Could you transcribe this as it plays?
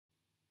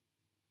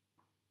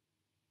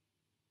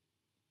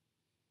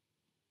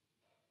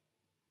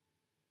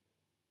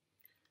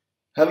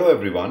Hello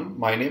everyone,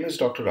 my name is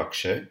Dr.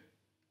 Akshay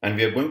and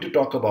we are going to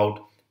talk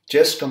about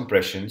chest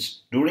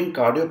compressions during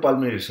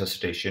cardiopulmonary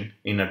resuscitation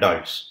in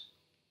adults.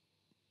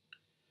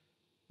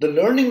 The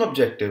learning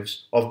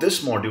objectives of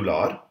this module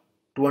are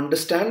to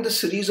understand the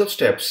series of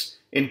steps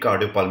in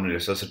cardiopulmonary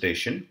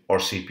resuscitation or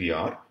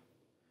CPR,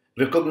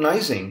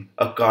 recognizing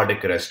a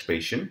cardiac arrest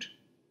patient,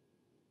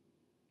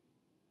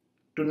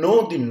 to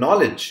know the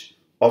knowledge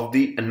of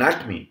the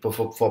anatomy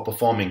for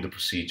performing the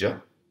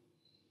procedure,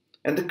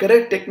 and the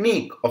correct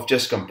technique of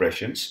chest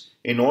compressions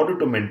in order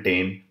to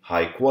maintain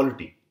high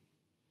quality.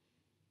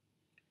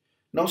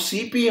 Now,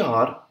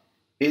 CPR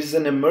is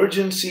an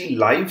emergency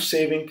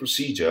life-saving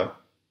procedure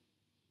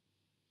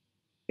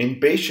in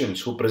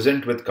patients who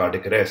present with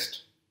cardiac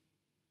arrest.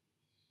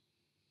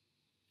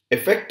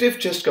 Effective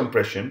chest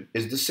compression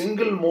is the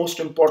single most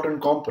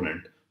important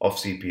component of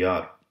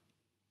CPR.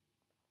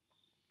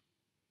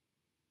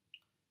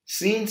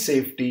 Scene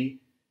safety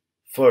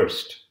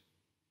first.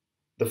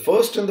 The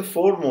first and the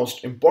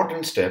foremost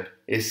important step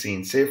is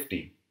scene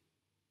safety.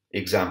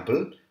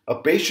 Example, a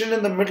patient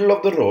in the middle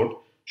of the road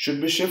should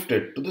be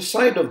shifted to the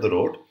side of the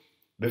road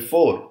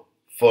before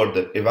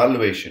further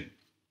evaluation.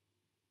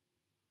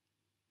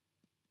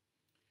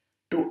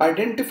 To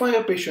identify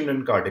a patient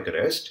in cardiac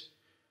arrest,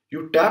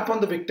 you tap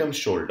on the victim's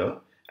shoulder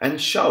and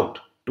shout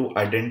to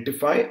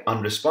identify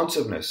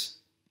unresponsiveness,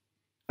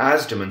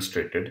 as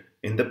demonstrated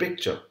in the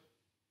picture.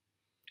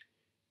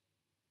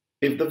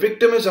 If the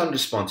victim is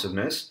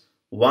unresponsiveness,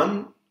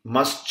 one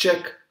must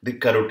check the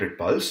carotid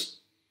pulse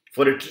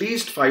for at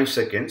least 5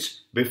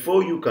 seconds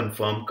before you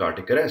confirm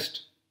cardiac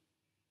arrest.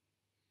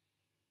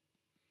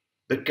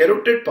 The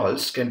carotid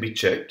pulse can be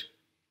checked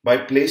by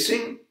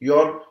placing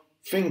your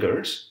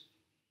fingers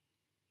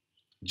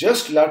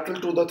just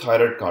lateral to the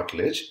thyroid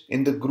cartilage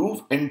in the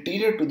groove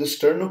anterior to the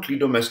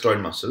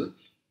sternocleidomastoid muscle.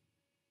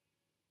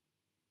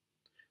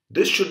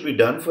 This should be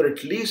done for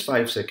at least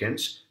 5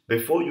 seconds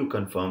before you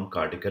confirm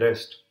cardiac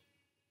arrest.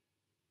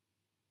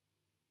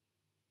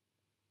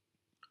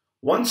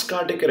 Once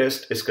cardiac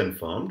arrest is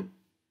confirmed,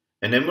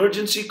 an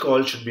emergency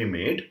call should be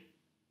made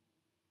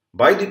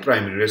by the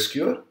primary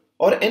rescuer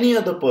or any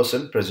other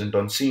person present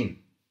on scene.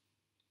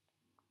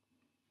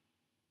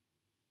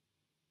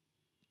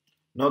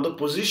 Now, the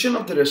position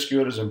of the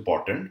rescuer is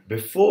important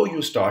before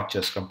you start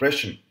chest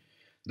compression.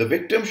 The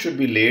victim should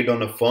be laid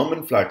on a firm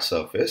and flat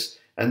surface,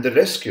 and the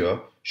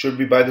rescuer should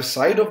be by the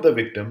side of the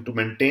victim to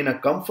maintain a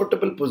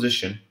comfortable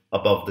position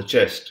above the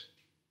chest.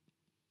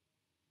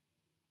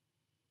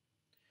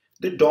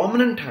 The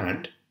dominant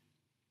hand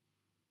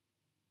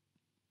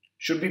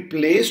should be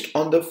placed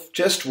on the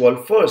chest wall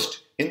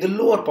first in the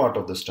lower part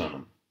of the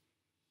sternum.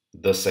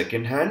 The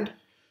second hand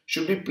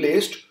should be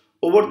placed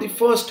over the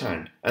first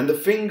hand and the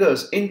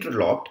fingers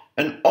interlocked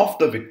and off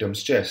the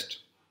victim's chest.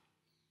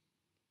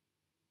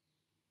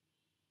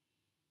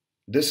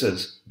 This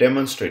is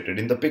demonstrated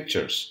in the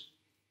pictures.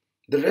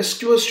 The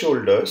rescuer's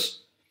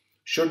shoulders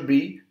should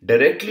be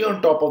directly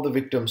on top of the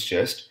victim's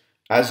chest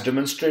as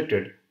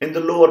demonstrated in the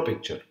lower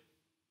picture.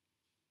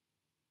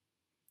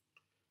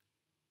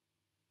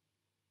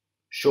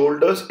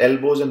 Shoulders,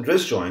 elbows and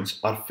wrist joints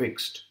are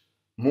fixed.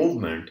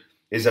 Movement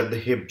is at the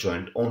hip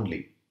joint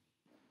only.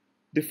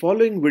 The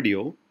following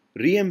video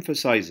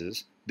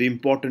re-emphasizes the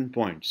important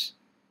points.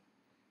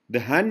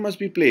 The hand must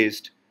be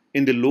placed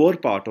in the lower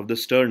part of the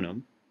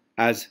sternum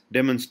as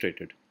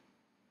demonstrated.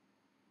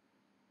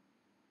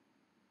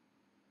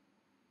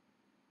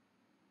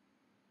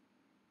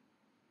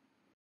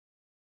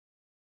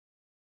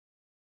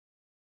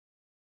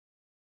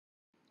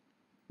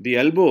 The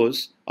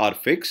elbows are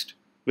fixed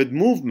with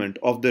movement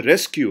of the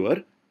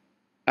rescuer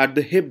at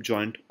the hip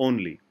joint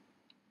only.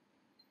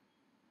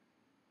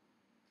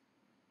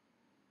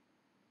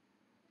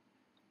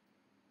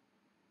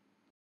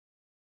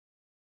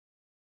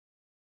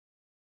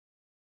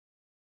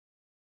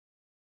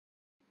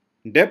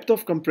 Depth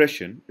of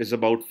compression is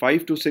about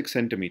 5 to 6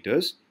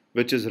 centimeters,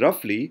 which is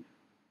roughly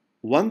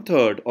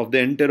 1/3 of the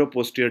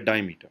anteroposterior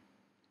diameter.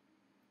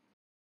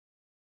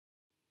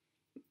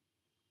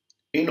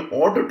 In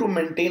order to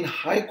maintain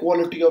high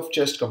quality of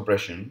chest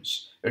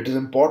compressions, it is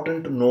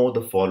important to know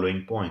the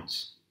following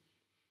points.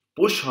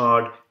 Push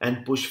hard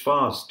and push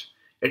fast,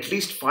 at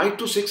least 5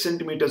 to 6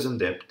 centimeters in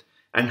depth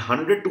and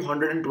 100 to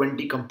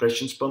 120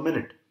 compressions per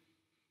minute.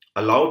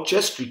 Allow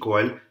chest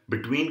recoil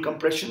between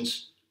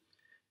compressions.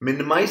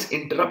 Minimize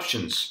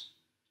interruptions.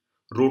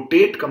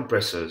 Rotate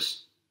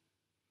compressors.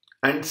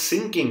 And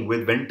syncing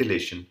with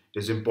ventilation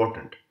is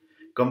important.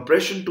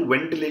 Compression to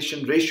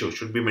ventilation ratio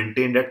should be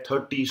maintained at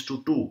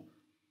 30:2.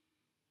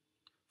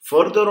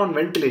 Further on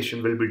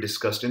ventilation will be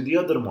discussed in the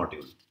other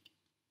module.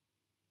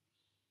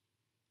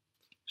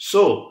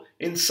 So,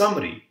 in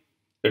summary,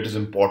 it is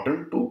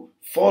important to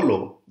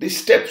follow the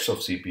steps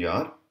of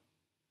CPR.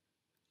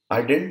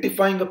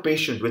 Identifying a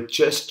patient with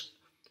chest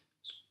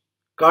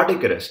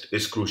cardiac arrest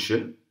is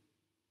crucial.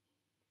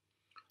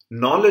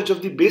 Knowledge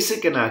of the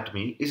basic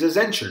anatomy is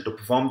essential to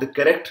perform the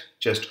correct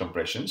chest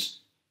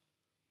compressions.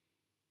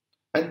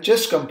 And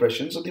chest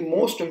compressions are the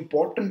most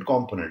important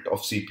component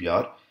of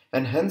CPR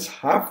and hence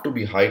have to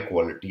be high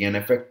quality and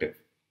effective.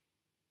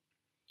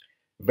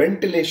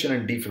 Ventilation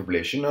and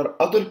defibrillation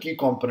are other key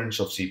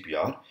components of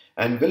CPR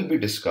and will be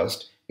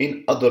discussed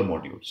in other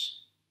modules.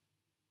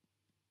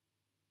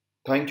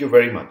 Thank you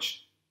very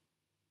much.